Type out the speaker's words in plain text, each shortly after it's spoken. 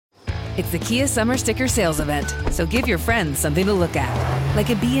It's the Kia Summer Sticker Sales Event, so give your friends something to look at, like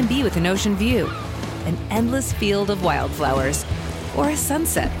a B&B with an ocean view, an endless field of wildflowers, or a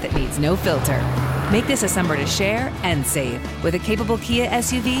sunset that needs no filter. Make this a summer to share and save with a capable Kia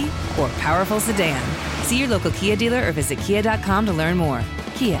SUV or powerful sedan. See your local Kia dealer or visit kia.com to learn more.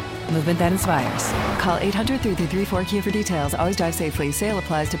 Kia, movement that inspires. Call 800-3334-KIA for details. Always drive safely. Sale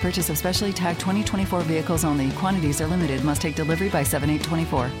applies to purchase of specially tagged 2024 vehicles only. Quantities are limited. Must take delivery by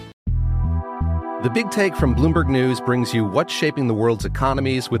 7/8/24. The Big Take from Bloomberg News brings you what's shaping the world's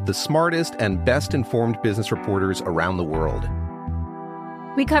economies with the smartest and best-informed business reporters around the world.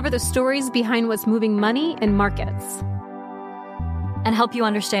 We cover the stories behind what's moving money and markets, and help you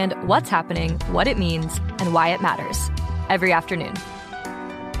understand what's happening, what it means, and why it matters every afternoon.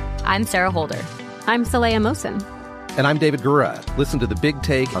 I'm Sarah Holder. I'm Saleha Mohsin. And I'm David Gura. Listen to The Big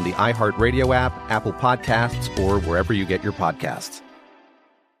Take on the iHeartRadio app, Apple Podcasts, or wherever you get your podcasts.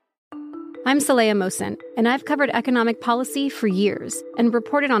 I'm Saleha Mohsin, and I've covered economic policy for years and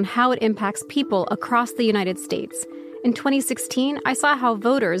reported on how it impacts people across the United States. In 2016, I saw how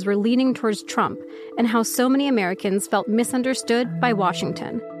voters were leaning towards Trump and how so many Americans felt misunderstood by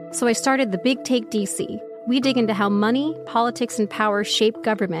Washington. So I started The Big Take DC. We dig into how money, politics, and power shape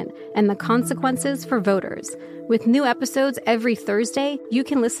government and the consequences for voters. With new episodes every Thursday, you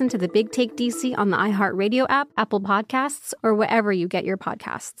can listen to The Big Take DC on the iHeartRadio app, Apple Podcasts, or wherever you get your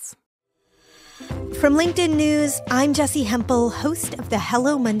podcasts. From LinkedIn News, I'm Jessie Hempel, host of the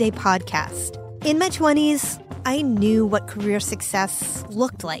Hello Monday podcast. In my 20s, I knew what career success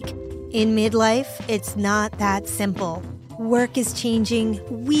looked like. In midlife, it's not that simple. Work is changing,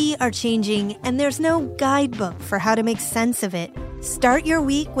 we are changing, and there's no guidebook for how to make sense of it. Start your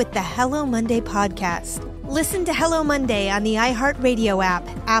week with the Hello Monday podcast. Listen to Hello Monday on the iHeartRadio app,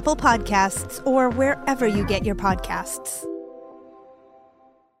 Apple Podcasts, or wherever you get your podcasts.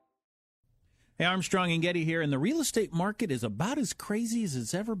 Hey, Armstrong and Getty here, and the real estate market is about as crazy as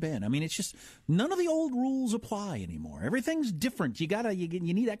it's ever been. I mean, it's just none of the old rules apply anymore. Everything's different. You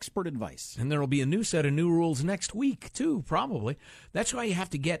need expert advice. And there will be a new set of new rules next week, too, probably. That's why you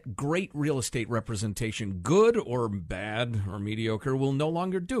have to get great real estate representation. Good or bad or mediocre will no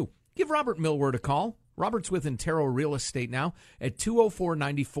longer do. Give Robert Millward a call. Robert's with Intero Real Estate now at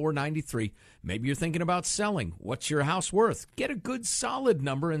 204-9493. Maybe you're thinking about selling. What's your house worth? Get a good, solid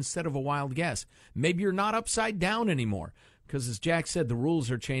number instead of a wild guess. Maybe you're not upside down anymore because, as Jack said, the rules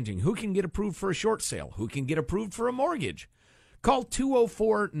are changing. Who can get approved for a short sale? Who can get approved for a mortgage? Call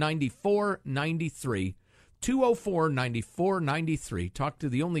 204-9493. 204-9493. Talk to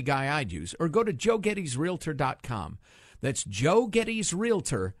the only guy I'd use. Or go to joegettysrealtor.com. That's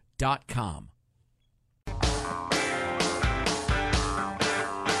joegettysrealtor.com.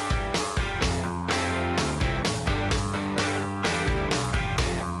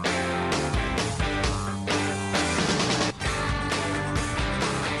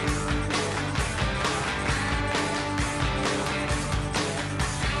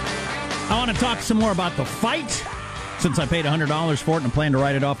 I want to talk some more about the fight. Since I paid $100 for it and plan to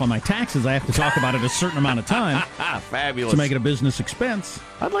write it off on my taxes, I have to talk about it a certain amount of time. Fabulous. To make it a business expense.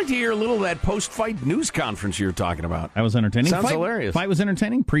 I'd like to hear a little of that post-fight news conference you were talking about. That was entertaining. Sounds hilarious. Fight was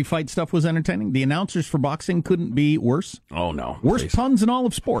entertaining. Pre-fight stuff was entertaining. The announcers for boxing couldn't be worse. Oh, no. Worst puns in all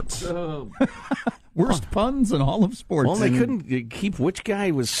of sports. Worst puns in all of sports. Well, they couldn't keep which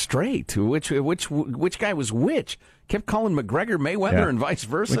guy was straight, which guy was which. Kept calling McGregor Mayweather and vice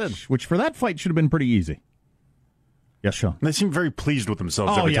versa. Which for that fight should have been pretty easy. Yes, Sean. They seem very pleased with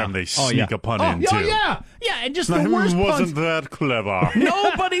themselves every time they sneak a pun in, too. Oh, yeah. Yeah, and just the worst wasn't that clever.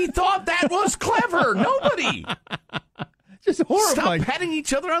 Nobody thought that was clever. Nobody. Just horrifying. Stop patting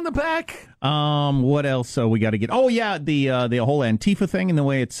each other on the back. What else we got to get? Oh, yeah, the whole Antifa thing and the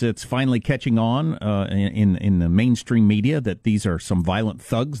way it's finally catching on in the mainstream media that these are some violent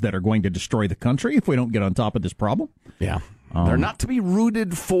thugs that are going to destroy the country if we don't get on top of this problem. Yeah. They're not to be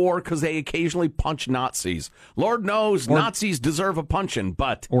rooted for because they occasionally punch Nazis. Lord knows Nazis deserve a punching,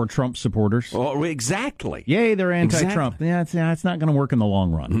 but... Or Trump supporters. Oh, exactly. Yay, they're anti-Trump. Exactly. Yeah, it's not going to work in the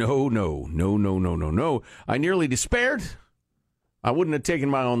long run. No. I nearly despaired. I wouldn't have taken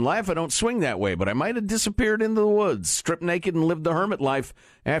my own life. I don't swing that way, but I might have disappeared into the woods, stripped naked and lived the hermit life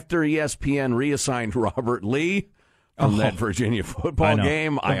after ESPN reassigned Robert Lee from that Virginia football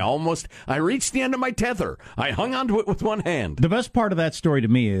game. I reached the end of my tether. I hung onto it with one hand. The best part of that story to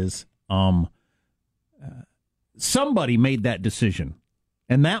me is somebody made that decision,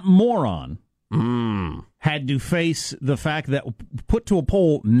 and that moron had to face the fact that, put to a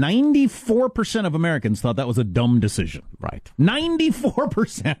poll, 94% of Americans thought that was a dumb decision. Right.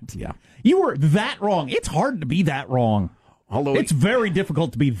 94%. Yeah. You were that wrong. It's hard to be that wrong. Although it's very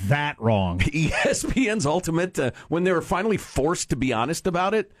difficult to be that wrong. ESPN's ultimate, when they were finally forced to be honest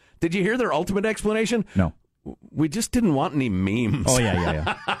about it, did you hear their ultimate explanation? No. We just didn't want any memes. Oh,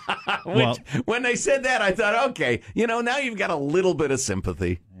 yeah. When they said that, I thought, okay, now you've got a little bit of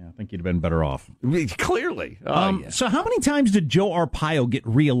sympathy. Yeah, I think you'd have been better off. Clearly. So how many times did Joe Arpaio get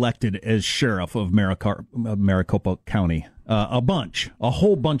reelected as sheriff of Maricopa County? A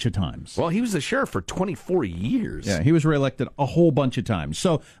whole bunch of times. Well, he was the sheriff for 24 years. Yeah, he was reelected a whole bunch of times.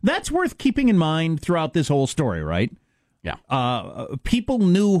 So that's worth keeping in mind throughout this whole story, right? Yeah. People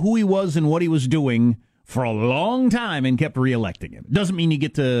knew who he was and what he was doing for a long time and kept reelecting him. Doesn't mean you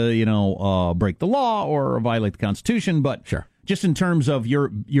get to, break the law or violate the Constitution, but sure. Just in terms of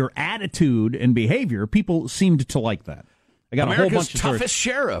your attitude and behavior, people seemed to like that. I got America's a whole bunch of toughest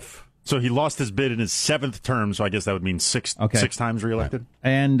sheriff. So he lost his bid in his 7th term, so I guess that would mean six times reelected.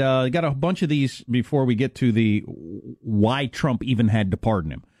 And got a bunch of these before we get to the why Trump even had to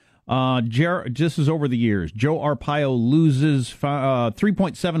pardon him. This is over the years. Joe Arpaio loses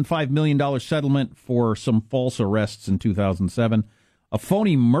 $3.75 million settlement for some false arrests in 2007. A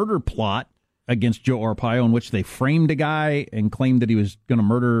phony murder plot against Joe Arpaio in which they framed a guy and claimed that he was going to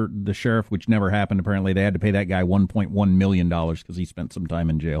murder the sheriff, which never happened. Apparently, they had to pay that guy $1.1 million because he spent some time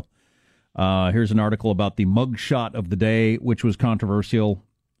in jail. Here's an article about the mugshot of the day, which was controversial.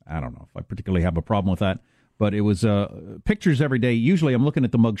 I don't know if I particularly have a problem with that. But it was pictures every day. Usually I'm looking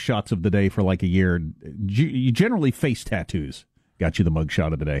at the mug shots of the day for like a year. You generally face tattoos. Got you the mug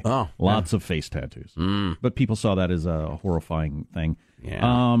shot of the day. Oh, Lots of face tattoos. But people saw that as a horrifying thing.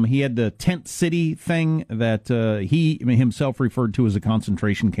 Yeah. He had the tent city thing that he himself referred to as a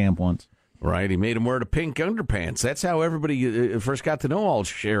concentration camp once. Right. He made him wear the pink underpants. That's how everybody first got to know old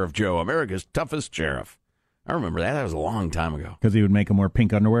Sheriff Joe, America's toughest sheriff. I remember that. That was a long time ago. Because he would make them wear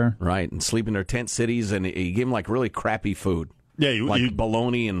pink underwear? Right, and sleep in their tent cities, and he gave them like really crappy food. Yeah, like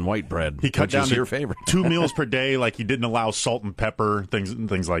bologna and white bread. He cut down to your favorite. 2 meals per day. Like he didn't allow salt and pepper,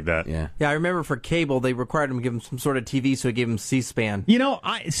 things like that. Yeah, I remember for cable they required him to give him some sort of TV, so he gave him C-SPAN.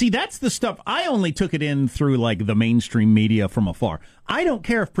 I see. That's the stuff. I only took it in through like the mainstream media from afar. I don't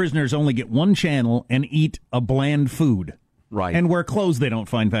care if prisoners only get one channel and eat a bland food, right, and wear clothes they don't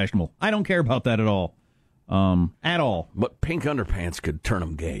find fashionable. I don't care about that at all. At all. But pink underpants could turn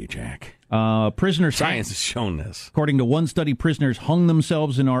them gay, Jack. Prisoners. Science has shown this. According to one study, prisoners hung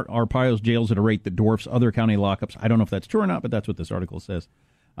themselves in Arpaio's jails at a rate that dwarfs other county lockups. I don't know if that's true or not, but that's what this article says.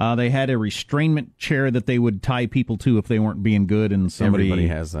 They had a restrainment chair that they would tie people to if they weren't being good, and everybody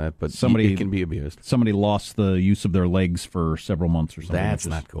has that, but it can be abused. Somebody lost the use of their legs for several months or something. That's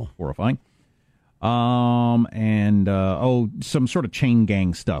not cool. Horrifying. Some sort of chain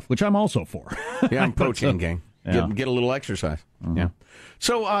gang stuff, which I'm also for. Yeah, I'm pro chain gang. Yeah. Get a little exercise. Mm-hmm. Yeah.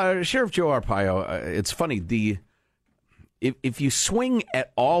 So, Sheriff Joe Arpaio, it's funny. If you swing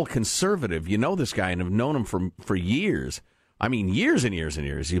at all conservative, you know this guy and have known him for years. I mean, years and years and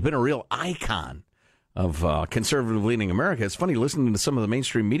years. He's been a real icon of conservative-leaning America. It's funny listening to some of the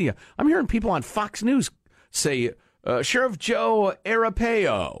mainstream media. I'm hearing people on Fox News say, Sheriff Joe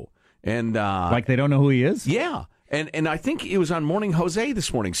Arpaio. And like they don't know who he is? Yeah. And I think it was on Morning Jose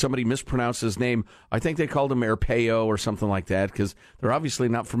this morning. Somebody mispronounced his name. I think they called him Arpaio or something like that because they're obviously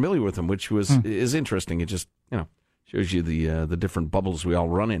not familiar with him, which is interesting. It just shows you the different bubbles we all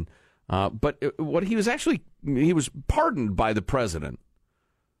run in. But what he was pardoned by the president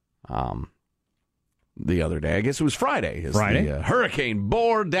the other day. I guess it was Friday. Friday? The hurricane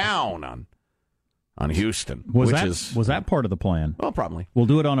bore down on Houston. Was that part of the plan? Well, probably. We'll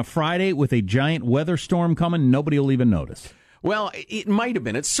do it on a Friday with a giant weather storm coming. Nobody will even notice. Well, it might have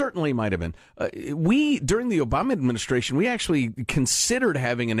been. It certainly might have been. During the Obama administration, we actually considered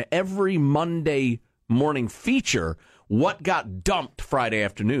having an every Monday morning feature, what got dumped Friday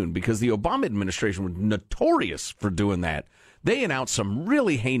afternoon, because the Obama administration was notorious for doing that. They announced some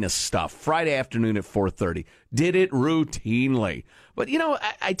really heinous stuff Friday afternoon at 4:30. Did it routinely. But,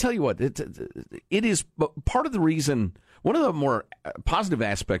 I tell you what, it is part of the reason, one of the more positive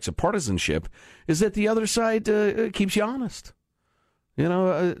aspects of partisanship is that the other side keeps you honest.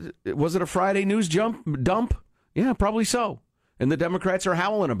 Was it a Friday news dump? Yeah, probably so. And the Democrats are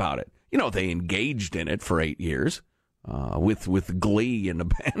howling about it. They engaged in it for 8 years. With glee and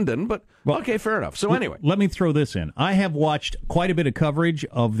abandon, but okay, fair enough. So anyway, let me throw this in. I have watched quite a bit of coverage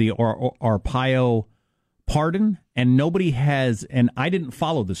of the Arpaio pardon, and nobody has, and I didn't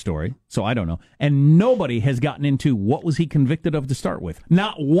follow the story, so I don't know, and nobody has gotten into what was he convicted of to start with.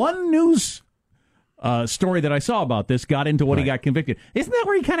 Not one news story that I saw about this got into what he got convicted. Isn't that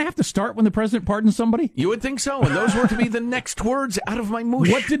where you kind of have to start when the president pardons somebody? You would think so, and those were to be the next words out of my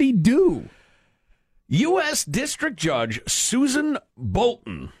mush. What did he do? U.S. District Judge Susan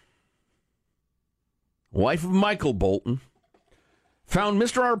Bolton, wife of Michael Bolton, found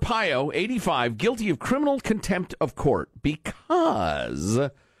Mr. Arpaio, 85, guilty of criminal contempt of court because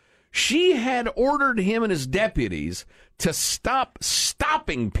she had ordered him and his deputies to stop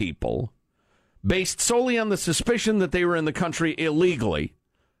stopping people based solely on the suspicion that they were in the country illegally.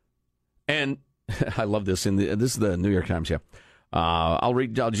 And I love this. This is the New York Times, yeah. I'll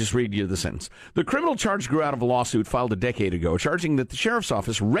just read you the sentence. The criminal charge grew out of a lawsuit filed a decade ago charging that the sheriff's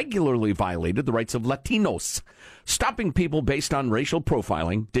office regularly violated the rights of Latinos, stopping people based on racial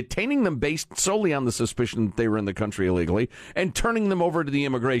profiling, detaining them based solely on the suspicion that they were in the country illegally, and turning them over to the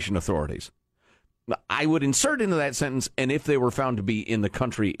immigration authorities. I would insert into that sentence, and if they were found to be in the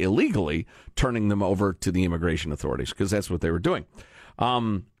country illegally, turning them over to the immigration authorities, because that's what they were doing.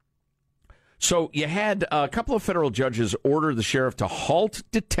 So you had a couple of federal judges order the sheriff to halt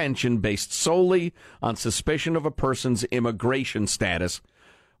detention based solely on suspicion of a person's immigration status,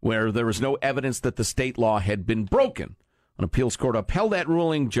 where there was no evidence that the state law had been broken. An appeals court upheld that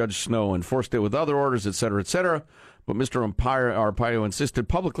ruling. Judge Snow enforced it with other orders, et cetera, et cetera. But Mr. Arpaio insisted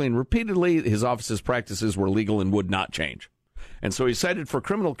publicly and repeatedly his office's practices were legal and would not change. And so he's cited for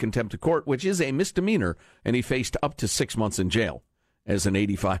criminal contempt of court, which is a misdemeanor, and he faced up to 6 months in jail as an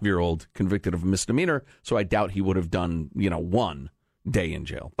 85-year-old convicted of a misdemeanor. So I doubt he would have done, 1 day in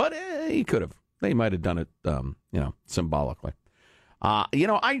jail. But he could have. They might have done it, symbolically.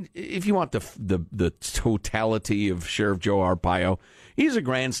 If you want the totality of Sheriff Joe Arpaio, he's a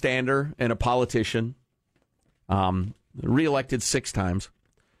grandstander and a politician. Reelected 6 times.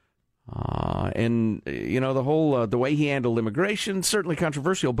 And the whole, the way he handled immigration, certainly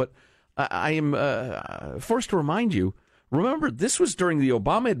controversial, but I am forced to remind you, remember, this was during the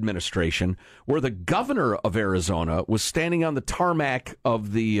Obama administration where the governor of Arizona was standing on the tarmac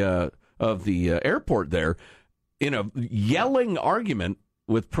of the airport there in a yelling argument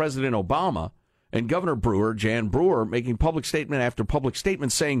with President Obama, and Governor Brewer, Jan Brewer, making public statement after public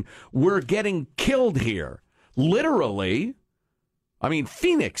statement saying, we're getting killed here. Literally, I mean,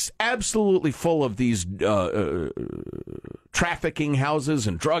 Phoenix, absolutely full of these trafficking houses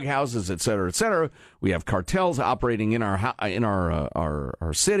and drug houses, et cetera, et cetera. We have cartels operating in our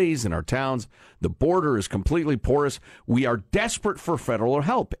cities, in our towns. The border is completely porous. We are desperate for federal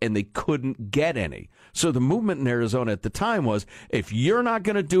help, and they couldn't get any. So the movement in Arizona at the time was, if you're not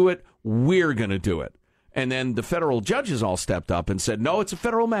going to do it, we're going to do it. And then the federal judges all stepped up and said, no, it's a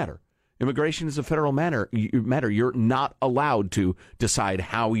federal matter. Immigration is a federal matter. You're not allowed to decide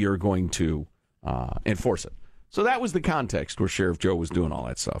how you're going to enforce it. So that was the context where Sheriff Joe was doing all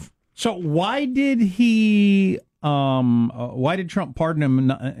that stuff. So why did why did Trump pardon him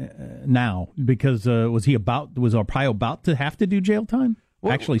now? Because was Arpaio about to have to do jail time?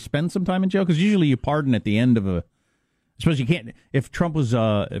 Well, actually spend some time in jail? Because usually you pardon at the end of I suppose you can't. If Trump's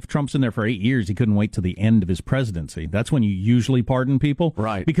in there for 8 years, he couldn't wait till the end of his presidency. That's when you usually pardon people,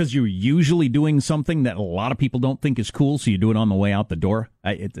 right? Because you're usually doing something that a lot of people don't think is cool, so you do it on the way out the door.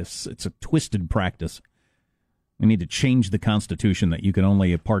 It's a twisted practice. We need to change the Constitution that you can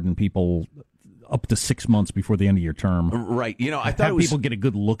only pardon people up to 6 months before the end of your term. Right. I thought people get a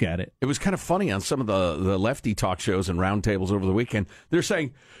good look at it. It was kind of funny on some of the lefty talk shows and roundtables over the weekend. They're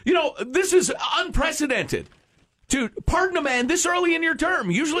saying, this is unprecedented. Dude, pardon a man this early in your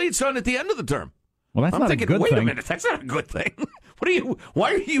term. Usually it's done at the end of the term. Well, that's not a good thing. Wait a minute, that's not a good thing.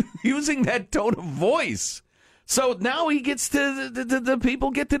 Why are you using that tone of voice? So now he gets the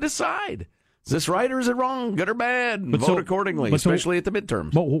people get to decide. Is this right or is it wrong? Good or bad? Vote accordingly, especially at the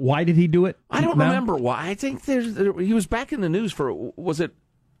midterms. But why did he do it? I don't remember why. I think he was back in the news for, was it?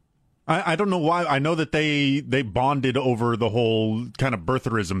 I don't know why. I know that they bonded over the whole kind of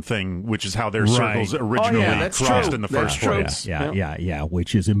birtherism thing, which is how their circles originally crossed in the first place. Yeah,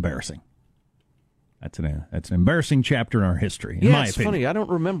 which is embarrassing. That's an embarrassing chapter in our history, in my opinion. It's funny. I don't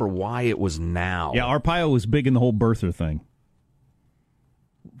remember why it was now. Yeah, Arpaio was big in the whole birther thing.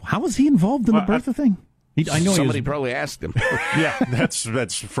 How was he involved in the birther thing? I know somebody probably asked him. Yeah,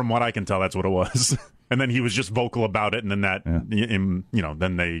 that's from what I can tell, that's what it was. And then he was just vocal about it, and then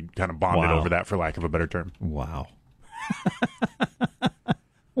then they kind of bonded over that, for lack of a better term. Wow.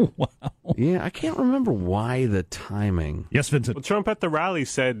 Wow. Yeah, I can't remember why the timing. Yes, Vincent. Well, Trump at the rally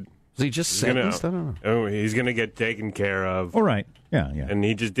said, was he just sentenced? I don't know. He's going to get taken care of. All right. Yeah. And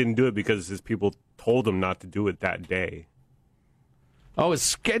he just didn't do it because his people told him not to do it that day. Oh,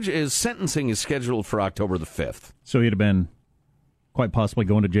 his sentencing is scheduled for October the 5th. So he'd have been quite possibly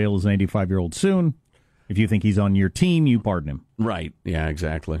going to jail as an 85-year-old soon. If you think he's on your team, you pardon him. Right. Yeah,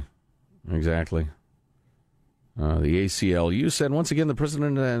 exactly. The ACLU said, once again, the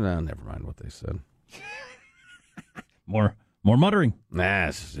president... never mind what they said. More muttering.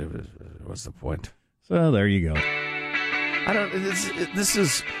 Nah, what's the point? So there you go. This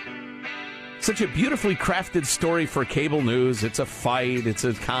is such a beautifully crafted story for cable news. It's a fight. It's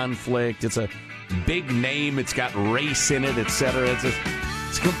a conflict. It's a big name. It's got race in it, etc. It's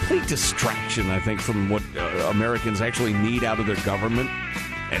a complete distraction, I think, from what Americans actually need out of their government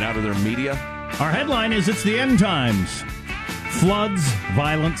and out of their media. Our headline is it's the end times. Floods,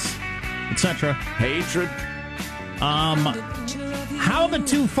 violence, etc. Hatred. How the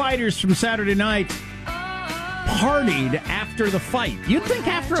two fighters from Saturday night partied after the fight. You'd think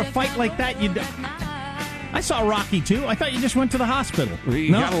after a fight like that, I saw Rocky too. I thought you just went to the hospital.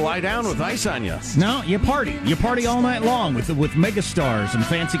 You gotta lie down with ice on you. No, you party. You party all night long with megastars and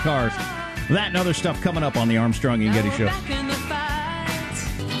fancy cars. That and other stuff coming up on the Armstrong and Getty Show.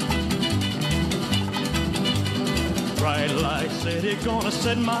 Bright light city, gonna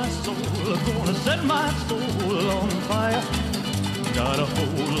set my soul on fire. Got a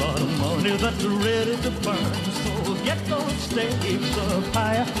whole lot of money that's ready to burn, so get those stakes up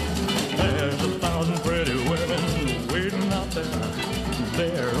higher. There's 1,000 pretty women waiting out there.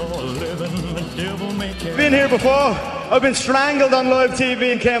 They're all living the devil may care. Been here before. I've been strangled on live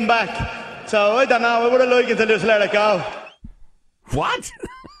TV and came back. So I don't know. I would have liked to just let it go. What?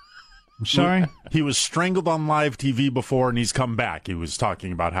 I'm sorry? He was strangled on live TV before, and he's come back. He was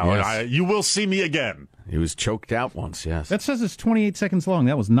talking about how you will see me again. He was choked out once, yes. That says it's 28 seconds long.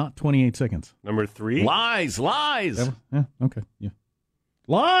 That was not 28 seconds. Number 3? Lies. Yeah, okay. Yeah.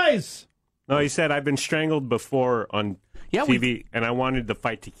 Lies! No, he said, I've been strangled before on TV, and I wanted the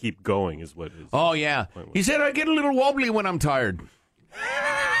fight to keep going, is what his Oh, yeah. He said, I get a little wobbly when I'm tired.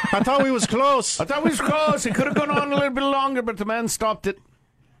 I thought we was close. It could have gone on a little bit longer, but the man stopped it.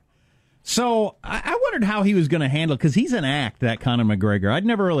 So I wondered how he was going to handle, because he's an act, that Conor McGregor. I'd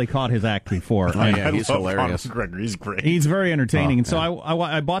never really caught his act before. He's hilarious. Conor McGregor, he's great. He's very entertaining. And so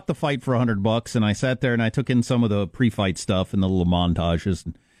I bought the fight for $100, and I sat there and I took in some of the pre-fight stuff and the little montages.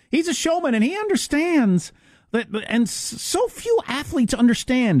 And he's a showman, and he understands that. And so few athletes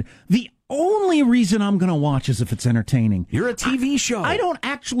understand the only reason I'm going to watch is if it's entertaining. You're a TV show. I don't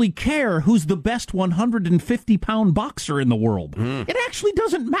actually care who's the best 150-pound boxer in the world. It actually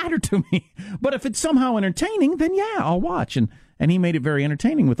doesn't matter to me. But if it's somehow entertaining, then yeah, I'll watch. And he made it very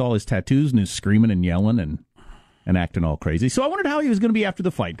entertaining with all his tattoos and his screaming and yelling and acting all crazy. So I wondered how he was going to be after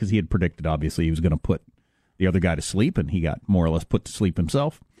the fight, because he had predicted, obviously, he was going to put the other guy to sleep, and he got more or less put to sleep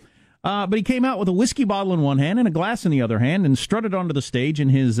himself. But he came out with a whiskey bottle in one hand and a glass in the other hand and strutted onto the stage in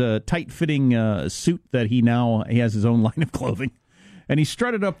his tight-fitting suit that he has his own line of clothing. And he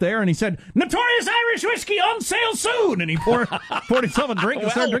strutted up there and he said, "Notorious Irish whiskey on sale soon!" And he poured himself a drink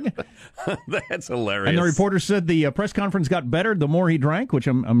and started drinking. That's hilarious. And the reporter said the press conference got better the more he drank, which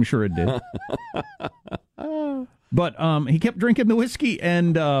I'm sure it did. But he kept drinking the whiskey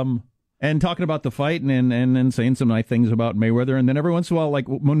and talking about the fight and saying some nice things about Mayweather. And then every once in a while, like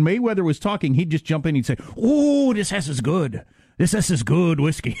when Mayweather was talking, he'd just jump in. He'd say, "Oh, this is good. This is good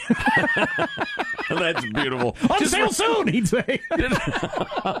whiskey." That's beautiful. On sale soon, he'd say.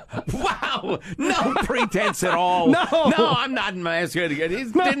 Wow. No pretense at all. No, I'm not masquerading. He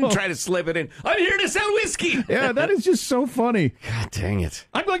didn't try to slip it in. I'm here to sell whiskey. Yeah, that is just so funny. God dang it.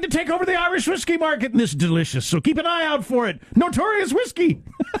 I'm going to take over the Irish whiskey market, and it's delicious, so keep an eye out for it. Notorious whiskey.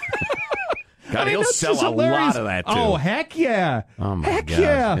 God, he'll sell a lot of that, too. Oh, heck yeah. Oh, my heck God.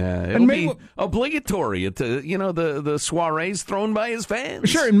 yeah. It'll be obligatory at the soirees thrown by his fans.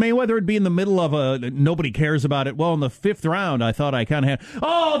 Sure, and Mayweather would be in the middle of nobody cares about it. Well, in the 5th round, I thought I kind of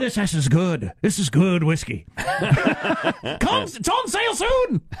had, this is good. This is good whiskey. It's on sale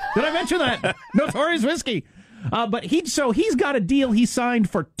soon. Did I mention that? Notorious whiskey. But he's got a deal he signed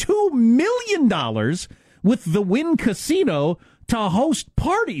for $2 million with the Wynn Casino to host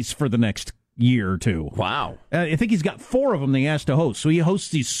parties for the next year or two. Wow. I think he's got 4 of them that he has to host. So he hosts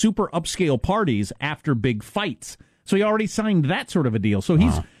these super upscale parties after big fights. So he already signed that sort of a deal. So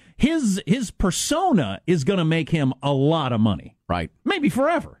his persona is going to make him a lot of money. Right. Maybe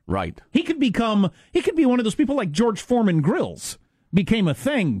forever. Right. He could be one of those people like George Foreman Grills became a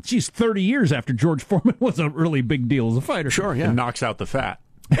thing. 30 years after George Foreman was a really big deal as a fighter. Sure, yeah. And knocks out the fat.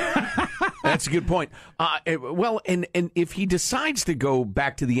 That's a good point. And if he decides to go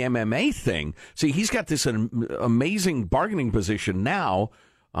back to the MMA thing, see, he's got this amazing bargaining position now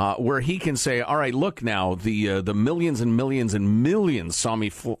where he can say, all right, look now, the millions and millions and millions saw me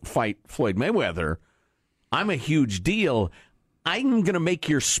fight Floyd Mayweather. I'm a huge deal. I'm going to make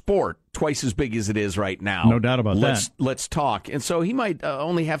your sport twice as big as it is right now. No doubt about that. Let's talk. And so he might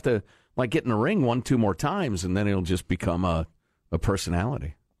only have to get in the ring 1-2 more times, and then it'll just become a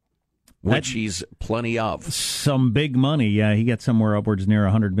personality. which he's plenty of. Some big money. Yeah, he got somewhere upwards near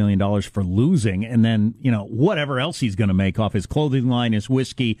 $100 million for losing. And then, whatever else he's going to make off his clothing line, his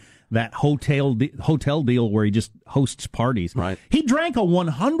whiskey, that hotel deal where he just hosts parties. Right. He drank a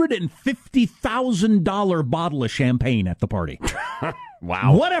 $150,000 bottle of champagne at the party.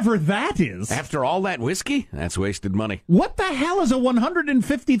 Wow. Whatever that is. After all that whiskey, that's wasted money. What the hell is a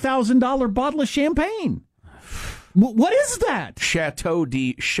 $150,000 bottle of champagne? What is that? Chateau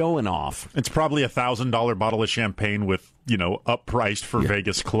de Chauhanoff. It's probably $1,000 bottle of champagne with, uppriced for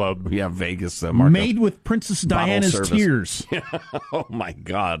Vegas Club. Yeah, Vegas. Marco. Made with Princess Diana's tears. Oh, my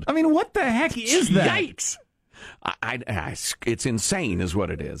God. I mean, what the heck is that? Yikes. It's insane is what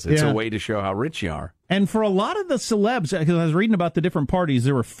it is. It's a way to show how rich you are. And for a lot of the celebs, because I was reading about the different parties,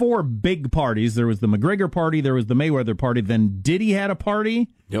 there were 4 big parties. There was the McGregor party, there was the Mayweather party, then Diddy had a party.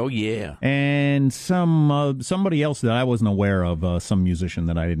 Oh, yeah. And somebody else that I wasn't aware of, some musician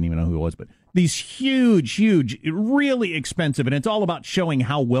that I didn't even know who it was. But these huge, really expensive, and it's all about showing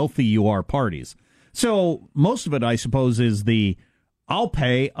how wealthy you are parties. So most of it, I suppose, is I'll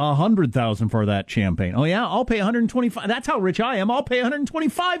pay $100,000 for that champagne. Oh yeah, I'll pay $125,000. That's how rich I am. I'll pay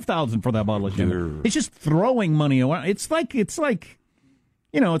 $125,000 for that bottle of champagne. It's just throwing money away. It's like it's like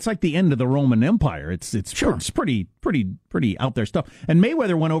the end of the Roman Empire. It's sure. It's pretty out there stuff. And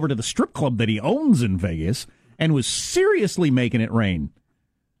Mayweather went over to the strip club that he owns in Vegas and was seriously making it rain.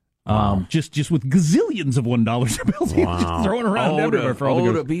 Just with gazillions of $1 bills, he was just throwing around everywhere for all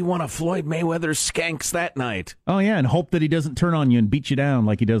the to be one of Floyd Mayweather's skanks that night. Oh yeah, and hope that he doesn't turn on you and beat you down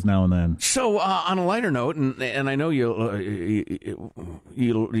like he does now and then. So on a lighter note, and I know you'll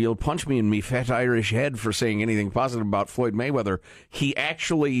punch me in me fat Irish head for saying anything positive about Floyd Mayweather. He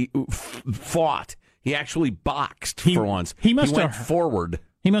actually fought. He actually boxed for once. He went forward.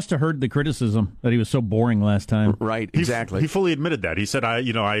 He must have heard the criticism that he was so boring last time. Right, exactly. He fully admitted that. He said,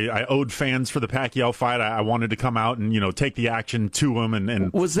 I owed fans for the Pacquiao fight. I wanted to come out and, take the action to him.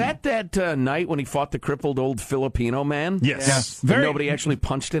 And was that night when he fought the crippled old Filipino man? Yes. Nobody actually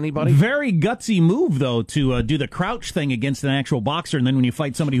punched anybody? Very gutsy move, though, to do the crouch thing against an actual boxer. And then when you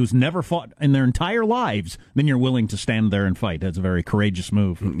fight somebody who's never fought in their entire lives, then you're willing to stand there and fight. That's a very courageous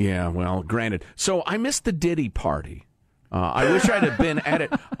move. Yeah, well, granted. So I missed the Diddy party. I wish I'd have been at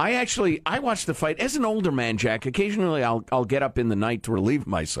it. I watched the fight as an older man, Jack. Occasionally, I'll get up in the night to relieve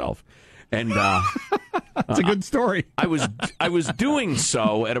myself, and that's a good story. I was doing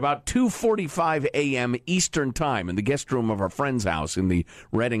so at about 2:45 a.m. Eastern time in the guest room of our friend's house in the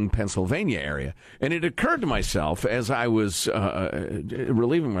Reading, Pennsylvania area, and it occurred to myself as I was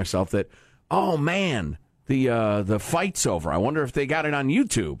relieving myself that, oh man, the fight's over. I wonder if they got it on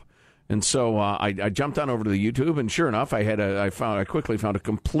YouTube. And so I jumped on over to the YouTube, and sure enough, I quickly found a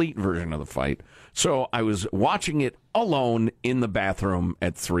complete version of the fight. So I was watching it alone in the bathroom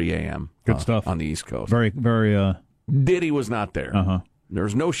at 3 a.m. Good stuff on the East Coast. Very, very. Diddy was not there. Uh-huh.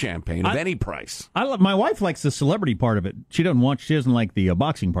 There's no champagne of any price. My wife likes the celebrity part of it. She doesn't like the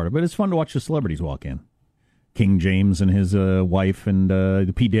boxing part of it. But it's fun to watch the celebrities walk in. King James and his wife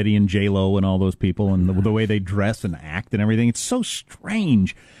and P. Diddy and J-Lo and all those people and the way they dress and act and everything. It's so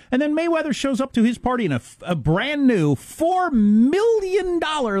strange. And then Mayweather shows up to his party in a brand new $4 million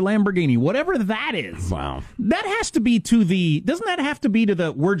Lamborghini, whatever that is. Wow. That has to be doesn't that have to be to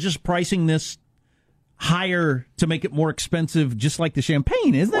the, we're just pricing this higher to make it more expensive, just like the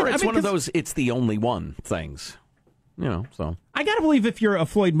champagne, isn't it? Or it's one of those, it's the only one things. So. I got to believe if you're a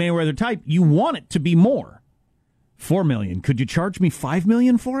Floyd Mayweather type, you want it to be more. $4 million. Could you charge me $5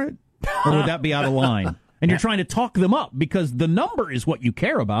 million for it? Or would that be out of line? And you're trying to talk them up because the number is what you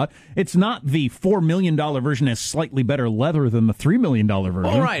care about. It's not the $4 million version has slightly better leather than the $3 million version.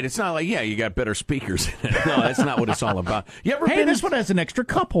 All right. It's not like, you got better speakers in it. No, that's not what it's all about. This one has an extra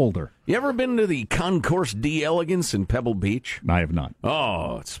cup holder. You ever been to the Concourse d'Elegance in Pebble Beach? I have not.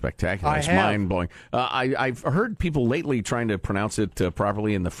 Oh, it's spectacular. It's mind-blowing. I've heard people lately trying to pronounce it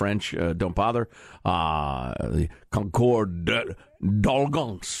properly in the French. Don't bother. The Concours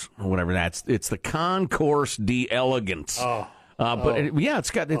d'Elegance, or whatever it's the Concourse d'Elegance.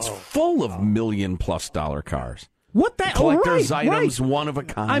 It's full of $1 million+ cars. What that collector's items, one of a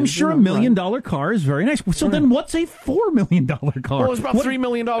kind. I'm sure $1 million car is very nice. So then, what's a $4 million car? Well, it's about $3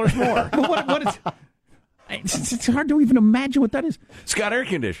 million more. What is? It's hard to even imagine what that is. It's got air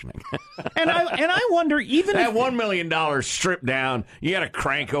conditioning. and I wonder, even that $1 million stripped down, you got to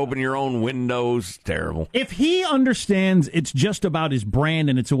crank open your own windows. Terrible. If he understands it's just about his brand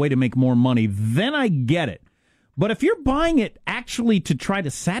and it's a way to make more money, then I get it. But if you're buying it actually to try to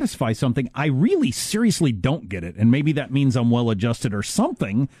satisfy something, I really seriously don't get it. And maybe that means I'm well-adjusted or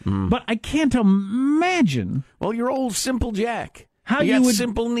something, but I can't imagine. Well, you're old Simple Jack.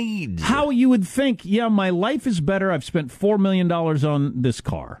 simple needs. How you would think, my life is better. I've spent $4 million on this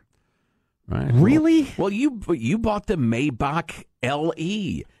car. Right. Really? Well, you bought the Maybach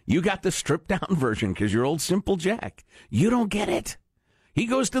LE. You got the stripped-down version because you're old Simple Jack. You don't get it. He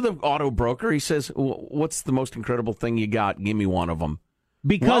goes to the auto broker. He says, what's the most incredible thing you got? Give me one of them.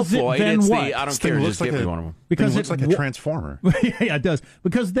 Because Floyd, then what? I don't care. Just give me one of them. Because it looks like a transformer. Yeah, it does.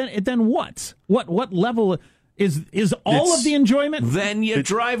 Because then what? What level is all of the enjoyment? Then you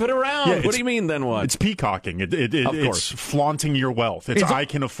drive it around. Yeah, what do you mean? Then what? It's peacocking. It's flaunting your wealth. I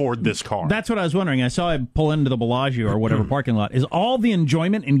can afford this car. That's what I was wondering. I saw him pull into the Bellagio or whatever parking lot. Is all the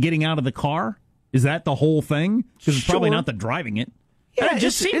enjoyment in getting out of the car? Is that the whole thing? Because it's probably not the driving it. Yeah,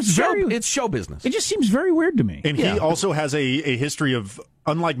 it's show business. It just seems very weird to me. And he also has a history of,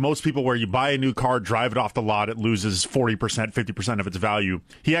 unlike most people where you buy a new car, drive it off the lot, it loses 40%, 50% of its value.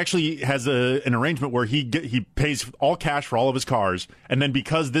 He actually has an arrangement where he pays all cash for all of his cars, and then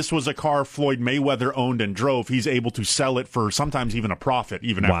because this was a car Floyd Mayweather owned and drove, he's able to sell it for sometimes even a profit,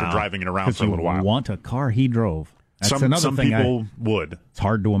 even after driving it around for a little while. You want a car he drove. That's some people would. It's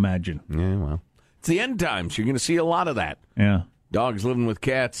hard to imagine. Yeah, well. It's the end times. You're going to see a lot of that. Yeah. Dogs living with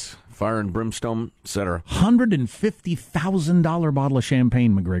cats, fire and brimstone, etc. $150,000 bottle of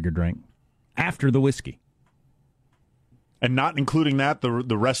champagne McGregor drank after the whiskey. And not including that, the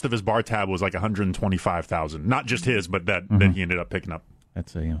rest of his bar tab was like $125,000. Not just his, but that he ended up picking up.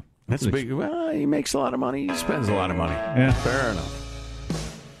 That's big. Well, he makes a lot of money. He spends a lot of money. Yeah. Fair enough.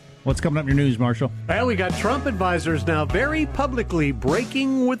 What's coming up in your news, Marshall? Well, we got Trump advisors now very publicly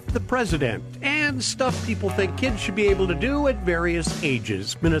breaking with the president and stuff people think kids should be able to do at various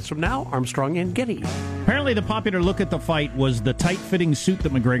ages. Minutes from now, Armstrong and Getty. Apparently, the popular look at the fight was the tight-fitting suit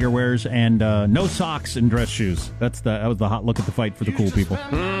that McGregor wears and no socks and dress shoes. That was the hot look at the fight for the cool people.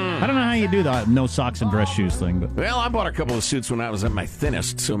 I don't know how you do the no socks and dress shoes thing, but well, I bought a couple of suits when I was at my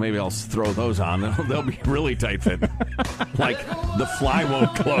thinnest, so maybe I'll throw those on. They'll be really tight-fit, like the fly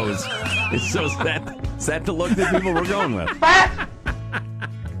won't close. So is that the look that people were going with?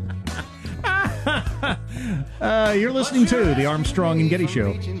 You're listening to the Armstrong and Getty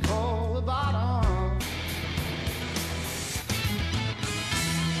Show.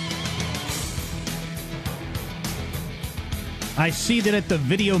 I see that at the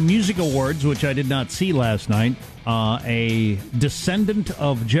Video Music Awards, which I did not see last night, a descendant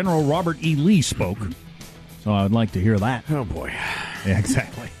of General Robert E. Lee spoke. So I would like to hear that. Oh, boy. Yeah,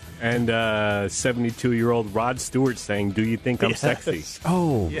 exactly. And 72-year-old Rod Stewart saying, "Do you think I'm sexy?"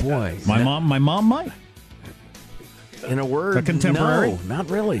 Oh, boy. My mom might. In a word, a contemporary? No, not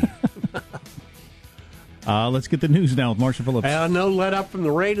really. Let's get the news now with Marshall Phillips. No let up from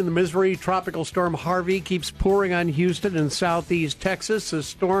the rain and the misery. Tropical storm Harvey keeps pouring on Houston and southeast Texas. The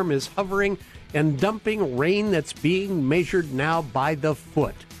storm is hovering and dumping rain that's being measured now by the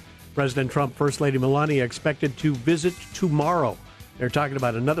foot. President Trump, First Lady Melania expected to visit tomorrow. They're talking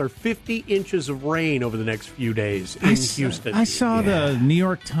about another 50 inches of rain over the next few days in Houston. I saw the New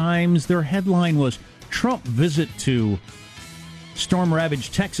York Times. Their headline was, "Trump visit to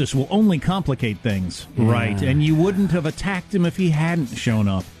storm-ravaged Texas will only complicate things." Right. And you wouldn't have attacked him if he hadn't shown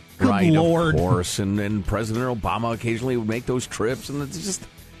up. Good right, Lord. Of course. And President Obama occasionally would make those trips, and it's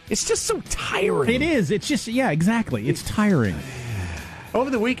just so tiring. It is. It's just, yeah, exactly. It's tiring. Over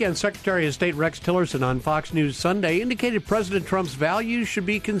the weekend, Secretary of State Rex Tillerson on Fox News Sunday indicated President Trump's values should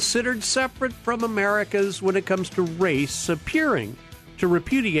be considered separate from America's when it comes to race, appearing to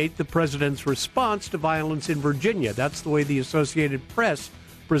repudiate the president's response to violence in Virginia. That's the way the Associated Press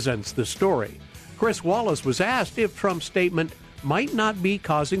presents the story. Chris Wallace was asked if Trump's statement might not be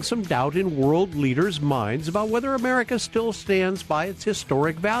causing some doubt in world leaders' minds about whether America still stands by its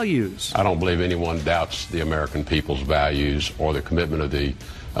historic values. I don't believe anyone doubts the American people's values or the commitment of the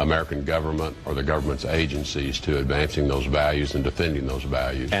American government or the government's agencies to advancing those values and defending those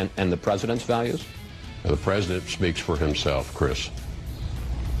values. And the president's values? The president speaks for himself, Chris.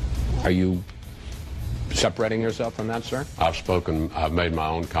 Are you separating yourself from that, sir? I've made my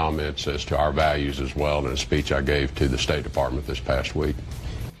own comments as to our values as well in a speech I gave to the State Department this past week.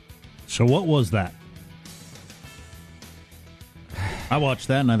 So what was that? I watched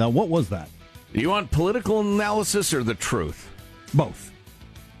that and I thought, what was that? Do you want political analysis or the truth? Both.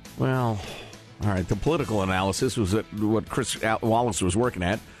 Well, all right, the political analysis was what Chris Wallace was working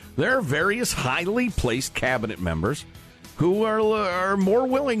at. There are various highly placed cabinet members who are more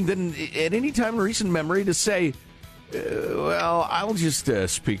willing than at any time in recent memory to say, well, I'll just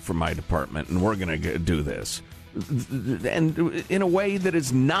speak for my department and we're going to do this. And in a way that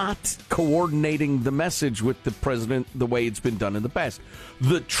is not coordinating the message with the president the way it's been done in the past.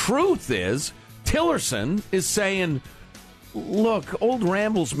 The truth is, Tillerson is saying, Look, old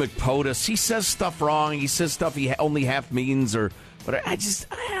Rambles McPotus, he says stuff wrong. He says stuff he only half means, but I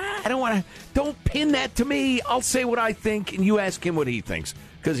don't want to. Don't pin that to me. I'll say what I think, and you ask him what he thinks,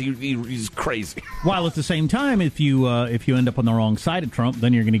 because he's crazy. While at the same time, if you end up on the wrong side of Trump,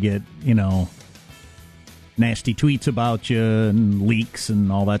 then you're going to get, nasty tweets about you and leaks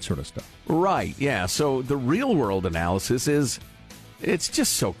and all that sort of stuff. Right, yeah. So the real world analysis is, it's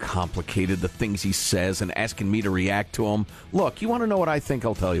just so complicated, the things he says, and asking me to react to them. Look, you want to know what I think?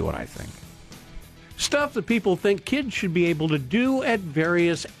 I'll tell you what I think. Stuff that people think kids should be able to do at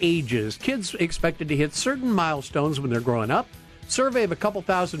various ages. Kids expected to hit certain milestones when they're growing up. Survey of a couple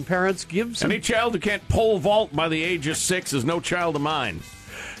thousand parents gives Any child who can't pole vault by the age of 6 is no child of mine.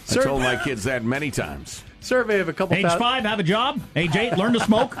 I told my kids that many times. Survey of a couple Age 5, have a job. Age 8, learn to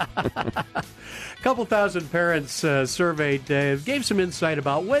smoke. A couple thousand parents surveyed gave some insight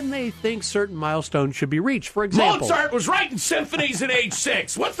about when they think certain milestones should be reached. For example, Mozart was writing symphonies at age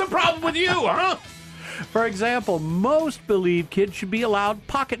 6. What's the problem with you, huh? For example, most believe kids should be allowed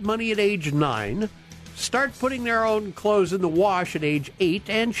pocket money at age 9, start putting their own clothes in the wash at age 8,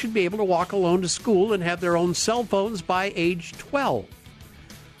 and should be able to walk alone to school and have their own cell phones by age 12.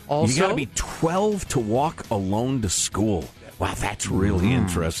 Also, you got to be 12 to walk alone to school. Wow, that's really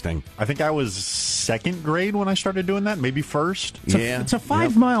interesting. I think I was second grade when I started doing that, maybe first. It's a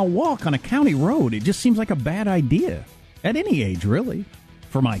 5-mile walk on a county road. It just seems like a bad idea at any age, really,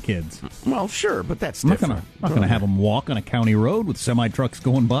 for my kids. Well, sure, but that's I'm different. not going to have them walk on a county road with semi-trucks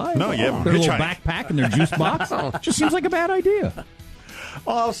going by. No, yeah, Their little hitchhike. backpack and their juice box. Just seems like a bad idea.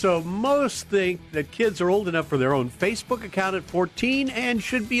 Also, most think that kids are old enough for their own Facebook account at 14 and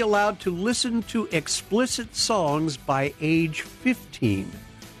should be allowed to listen to explicit songs by age 15.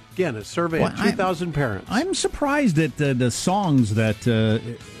 Again, a survey of 2,000 parents. I'm surprised at the songs that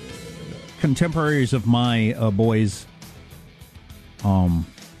contemporaries of my boys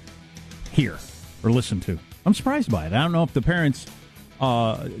hear or listen to. I'm surprised by it. I don't know if the parents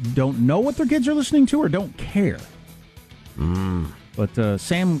don't know what their kids are listening to or don't care. But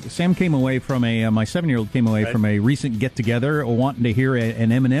Sam came away from my 7-year-old came away from a recent get-together wanting to hear an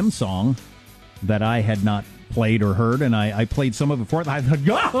Eminem song that I had not played or heard, and I played some of it for it. I thought,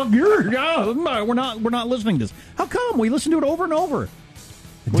 we're not listening to this. How come? We listen to it over and over.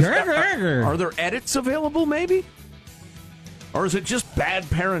 Are there edits available, maybe? Or is it just bad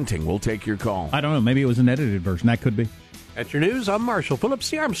parenting? We'll take your call. I don't know. Maybe it was an edited version. That could be. At your news, I'm Marshall Phillips,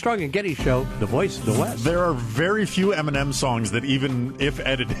 the Armstrong and Getty Show, the voice of the West. There are very few Eminem songs that, even if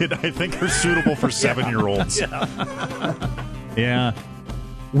edited, I think are suitable for 7-year-olds. Yeah.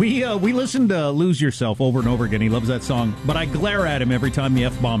 We listened to Lose Yourself over and over again. He loves that song. But I glare at him every time the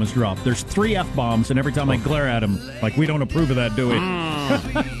F-bomb is dropped. There's 3 F-bombs, and every time I glare at him, like, we don't approve of that, do we?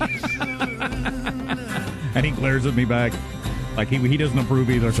 And he glares at me back. Like, he doesn't approve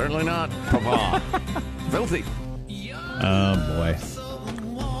either. Certainly not. Papa. Filthy. Oh, boy.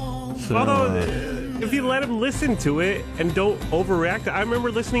 Although, if you let him listen to it and don't overreact, I remember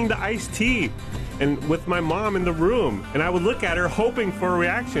listening to Ice-T and with my mom in the room, and I would look at her hoping for a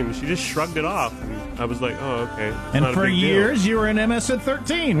reaction. She just shrugged it off. And I was like, oh, okay. It's And not a for big deal. years, you were an MS at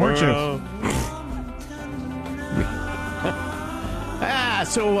 13, weren't you?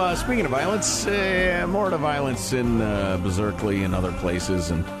 So speaking of violence, more to violence in Berserkly and other places,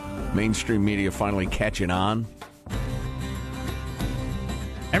 and mainstream media finally catching on.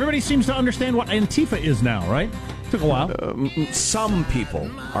 Everybody seems to understand what Antifa is now, right? Took a while. Some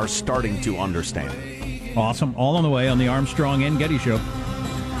people are starting to understand. Awesome. All on the way on the Armstrong and Getty Show.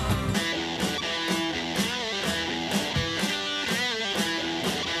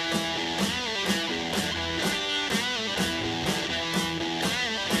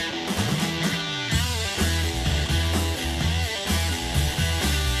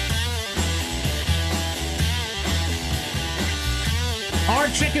 Our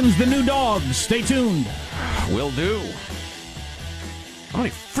chicken's the new dogs. Stay tuned. Will do. How many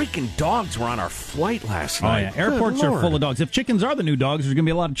freaking dogs were on our flight last night? Oh, yeah. Airports are full of dogs. If chickens are the new dogs, there's going to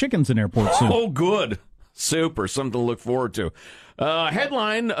be a lot of chickens in airports soon. Oh, good. Super. Something to look forward to.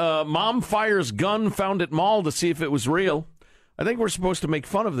 Headline, Mom fires gun found at mall to see if it was real. I think we're supposed to make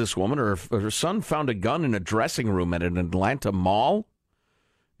fun of this woman. Her son found a gun in a dressing room at an Atlanta mall.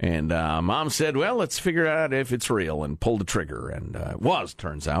 And Mom said, well, let's figure out if it's real, and pulled the trigger. And it was,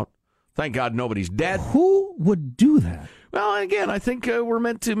 turns out. Thank God nobody's dead. Who would do that? Well, again, I think we're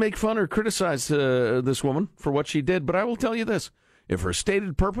meant to make fun or criticize this woman for what she did. But I will tell you this. If her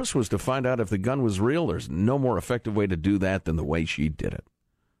stated purpose was to find out if the gun was real, there's no more effective way to do that than the way she did it.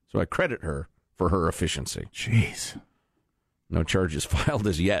 So I credit her for her efficiency. Jeez. No charges filed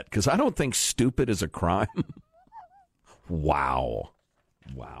as yet, because I don't think stupid is a crime. Wow.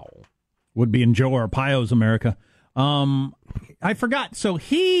 Would be in Joe Arpaio's America. I forgot. So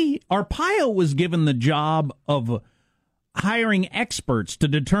Arpaio was given the job of hiring experts to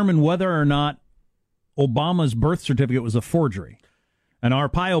determine whether or not Obama's birth certificate was a forgery. And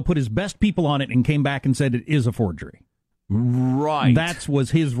Arpaio put his best people on it and came back and said it is a forgery. Right. That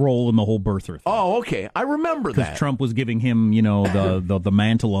was his role in the whole birther thing. Oh, okay. I remember that. Because Trump was giving him, the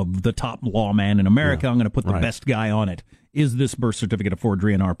mantle of the top lawman in America. I'm going to put the best guy on it. Is this birth certificate a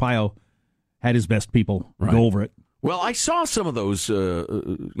forgery? And Arpaio had his best people go over it. Well, I saw some of those,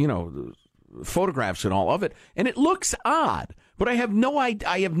 photographs and all of it, and it looks odd. But I have no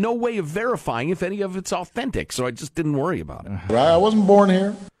way of verifying if any of it's authentic, so I just didn't worry about it. I wasn't born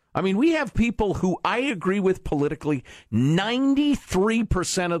here. I mean, we have people who I agree with politically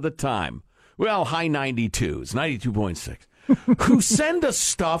 93% of the time. Well, high 92s, 92.6, who send us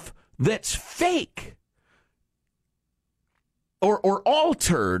stuff that's fake or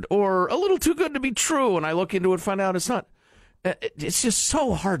altered or a little too good to be true. And I look into it and find out it's not. It's just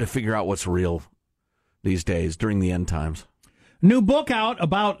so hard to figure out what's real these days during the end times. New book out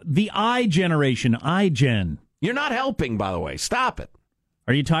about the I generation, iGen. You're not helping, by the way. Stop it.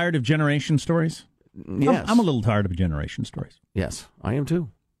 Are you tired of generation stories? Yes. I'm a little tired of generation stories. Yes, I am too.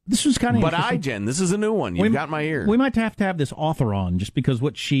 This was kind of But iGen, this is a new one. You've got my ear. We might have to have this author on just because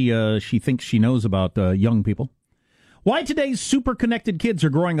what she thinks she knows about young people. Why today's super connected kids are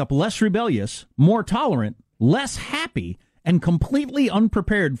growing up less rebellious, more tolerant, less happy, and completely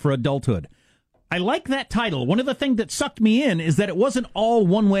unprepared for adulthood. I like that title. One of the things that sucked me in is that it wasn't all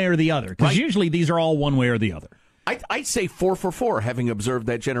one way or the other, because usually these are all one way or the other. I'd say 4 for 4, having observed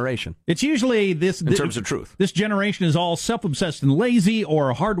that generation. It's usually this... In terms of truth. This generation is all self-obsessed and lazy,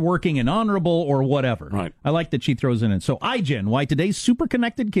 or hardworking and honorable, or whatever. Right. I like that she throws in it. So, iGen, why today's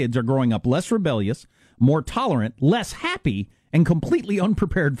super-connected kids are growing up less rebellious, more tolerant, less happy, and completely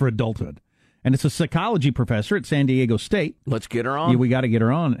unprepared for adulthood. And it's a psychology professor at San Diego State. Let's get her on. Yeah, we got to get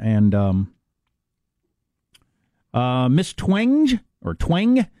her on. And Miss Twenge, or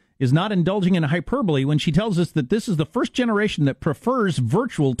Twenge, is not indulging in hyperbole when she tells us that this is the first generation that prefers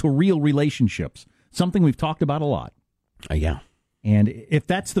virtual to real relationships, something we've talked about a lot. Yeah. And if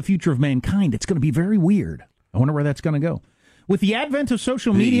that's the future of mankind, it's going to be very weird. I wonder where that's going to go. With the advent of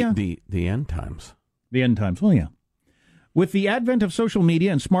social media... The end times. The end times, well, yeah. With the advent of social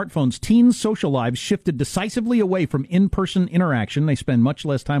media and smartphones, teens' social lives shifted decisively away from in-person interaction. They spend much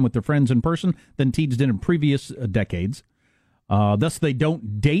less time with their friends in person than teens did in previous decades. Thus, they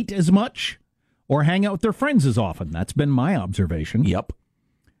don't date as much or hang out with their friends as often. That's been my observation. Yep.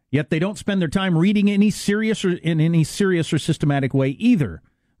 Yet they don't spend their time reading in any serious or systematic way either.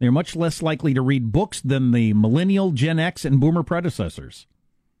 They're much less likely to read books than the millennial, Gen X, and boomer predecessors.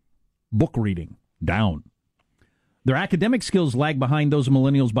 Book reading, down. Their academic skills lag behind those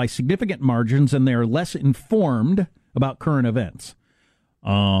millennials by significant margins, and they are less informed about current events.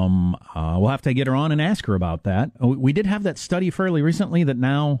 We'll have to get her on and ask her about that. We did have that study fairly recently that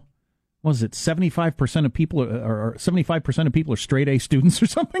now, what is it, 75% of people are 75% of people are straight A students or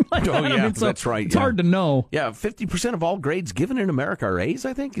something like that. Oh, yeah, I mean, so that's right. It's hard to know. Yeah, 50% of all grades given in America are A's,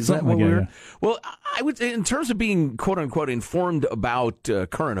 I think. Is Something that what like we're... that, yeah. Well, I would, in terms of being, quote-unquote, informed about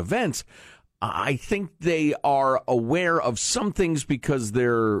current events, I think they are aware of some things because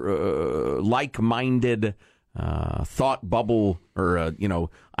they're like-minded thought bubble or,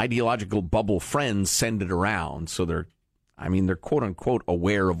 ideological bubble friends send it around. So they're quote-unquote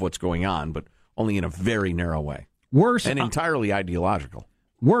aware of what's going on, but only in a very narrow way. Worse, and entirely ideological.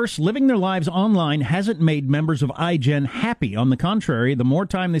 Worse, living their lives online hasn't made members of iGen happy. On the contrary, the more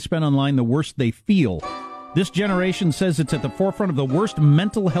time they spend online, the worse they feel. This generation says it's at the forefront of the worst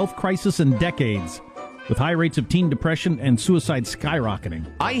mental health crisis in decades, with high rates of teen depression and suicide skyrocketing.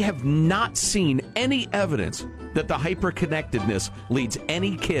 I have not seen any evidence that the hyperconnectedness leads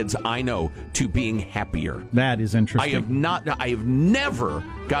any kids I know to being happier. That is interesting. I have never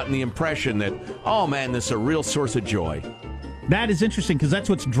gotten the impression that, oh man, this is a real source of joy. That is interesting because that's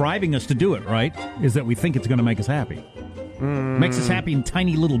what's driving us to do it, right? Is that we think it's going to make us happy. Makes us happy in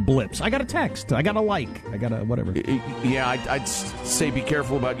tiny little blips. I got a text. I got a like. I got a whatever. Yeah, I'd say be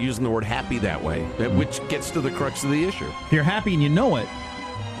careful about using the word happy that way, which gets to the crux of the issue. If you're happy and you know it,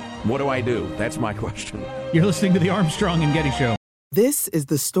 what do I do? That's my question. You're listening to the Armstrong and Getty Show. This is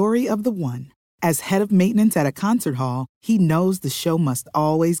the story of the one. As head of maintenance at a concert hall, he knows the show must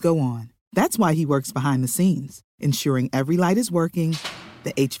always go on. That's why he works behind the scenes, ensuring every light is working,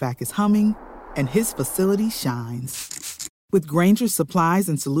 the HVAC is humming, and his facility shines. With Grainger's supplies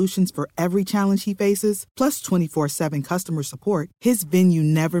and solutions for every challenge he faces, plus 24/7 customer support, his venue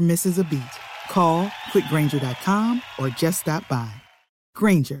never misses a beat. Call quickgrainger.com or just stop by.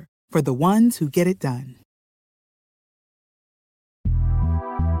 Grainger, for the ones who get it done.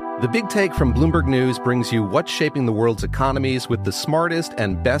 The Big Take from Bloomberg News brings you what's shaping the world's economies with the smartest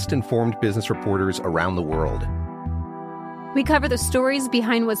and best-informed business reporters around the world. We cover the stories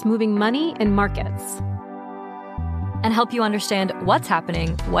behind what's moving money and markets, and help you understand what's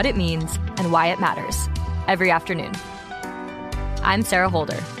happening, what it means, and why it matters every afternoon. I'm Sarah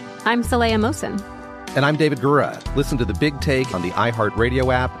Holder. I'm Saleha Mohsin. And I'm David Gura. Listen to The Big Take on the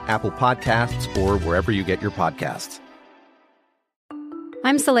iHeartRadio app, Apple Podcasts, or wherever you get your podcasts.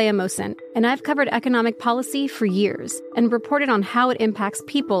 I'm Saleha Mohsin, and I've covered economic policy for years and reported on how it impacts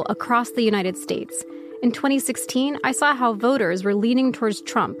people across the United States. In 2016, I saw how voters were leaning towards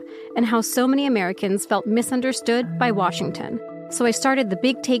Trump and how so many Americans felt misunderstood by Washington. So I started The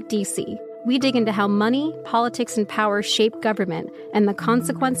Big Take DC. We dig into how money, politics, and power shape government and the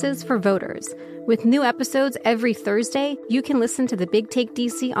consequences for voters. With new episodes every Thursday, you can listen to The Big Take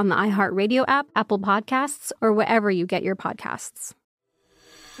DC on the iHeartRadio app, Apple Podcasts, or wherever you get your podcasts.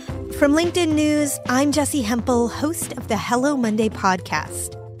 From LinkedIn News, I'm Jessie Hempel, host of the Hello Monday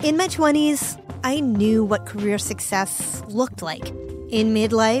podcast. In my 20s, I knew what career success looked like. In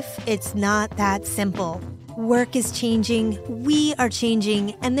midlife, it's not that simple. Work is changing, we are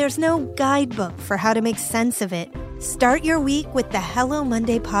changing, and there's no guidebook for how to make sense of it. Start your week with the Hello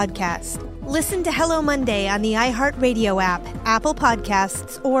Monday podcast. Listen to Hello Monday on the iHeartRadio app, Apple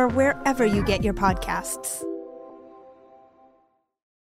Podcasts, or wherever you get your podcasts.